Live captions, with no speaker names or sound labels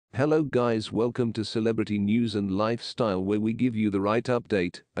Hello guys, welcome to Celebrity News and Lifestyle, where we give you the right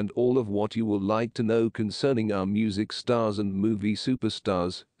update and all of what you will like to know concerning our music stars and movie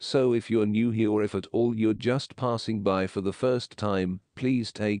superstars. So if you're new here or if at all you're just passing by for the first time,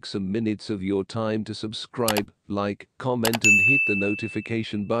 please take some minutes of your time to subscribe, like, comment and hit the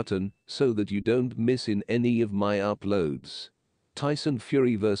notification button so that you don't miss in any of my uploads. Tyson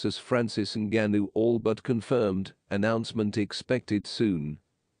Fury vs Francis Ngannou all but confirmed, announcement expected soon.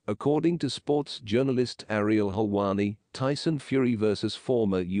 According to sports journalist Ariel Helwani, Tyson Fury vs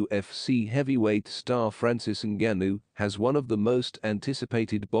former UFC heavyweight star Francis Ngannou has one of the most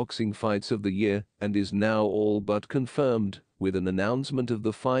anticipated boxing fights of the year and is now all but confirmed, with an announcement of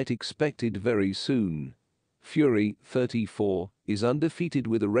the fight expected very soon. Fury, 34, is undefeated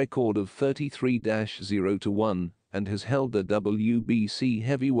with a record of 33-0-1 and has held the WBC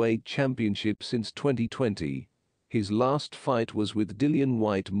heavyweight championship since 2020. His last fight was with Dillian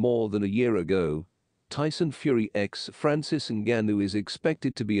Whyte more than a year ago. Tyson Fury x Francis Ngannou is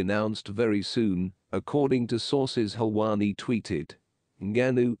expected to be announced very soon, according to sources Helwani tweeted.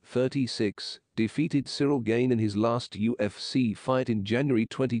 Ngannou, 36, defeated Cyril Gane in his last UFC fight in January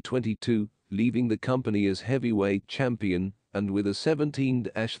 2022, leaving the company as heavyweight champion, and with a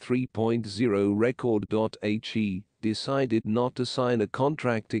 17-3.0 record. He decided not to sign a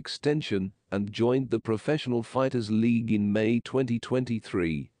contract extension and joined the Professional Fighters League in May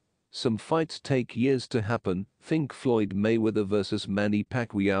 2023. Some fights take years to happen, think Floyd Mayweather vs Manny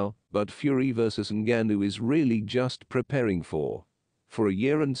Pacquiao, but Fury vs Ngannou is really just preparing for a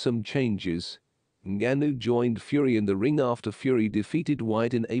year and some changes. Ngannou joined Fury in the ring after Fury defeated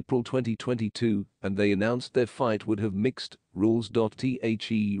Whyte in April 2022, and they announced their fight would have mixed rules.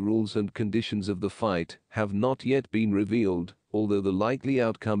 The rules and conditions of the fight have not yet been revealed, although the likely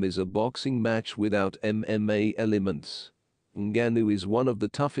outcome is a boxing match without MMA elements. Ngannou is one of the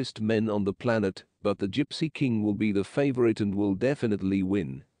toughest men on the planet, but the Gypsy King will be the favorite and will definitely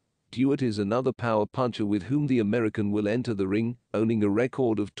win. Dewitt is another power puncher with whom the American will enter the ring, owning a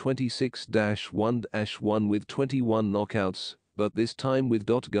record of 26-1-1 with 21 knockouts, but this time with.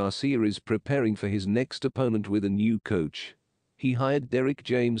 Garcia is preparing for his next opponent with a new coach. He hired Derrick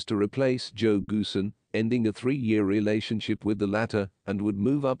James to replace Joe Goosen, ending a 3-year relationship with the latter, and would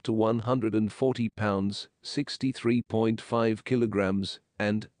move up to 140 pounds, 63.5 kilograms,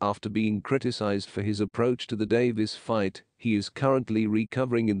 and, after being criticized for his approach to the Davis fight, he is currently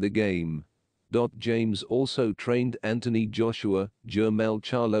recovering in the game. James also trained Anthony Joshua, Jermell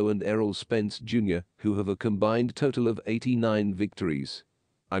Charlo and Errol Spence Jr., who have a combined total of 89 victories.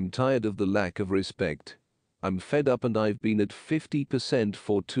 I'm tired of the lack of respect. I'm fed up and I've been at 50%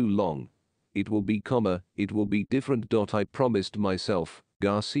 for too long. It will be different. I promised myself,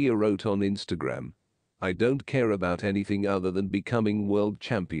 Garcia wrote on Instagram. I don't care about anything other than becoming world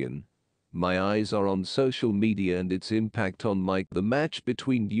champion. My eyes are on social media and its impact on Mike. The match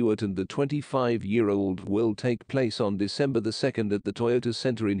between Dewitt and the 25-year-old will take place on December the 2nd at the Toyota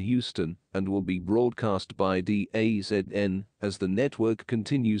Center in Houston and will be broadcast by DAZN as the network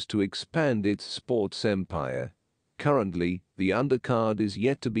continues to expand its sports empire. Currently, the undercard is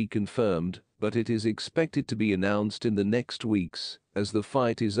yet to be confirmed, but it is expected to be announced in the next weeks, as the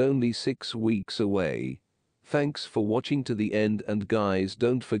fight is only 6 weeks away. Thanks for watching to the end, and guys,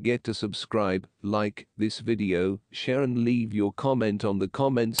 don't forget to subscribe, like this video, share and leave your comment on the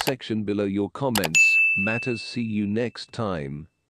comment section below. Your comments matters. See you next time.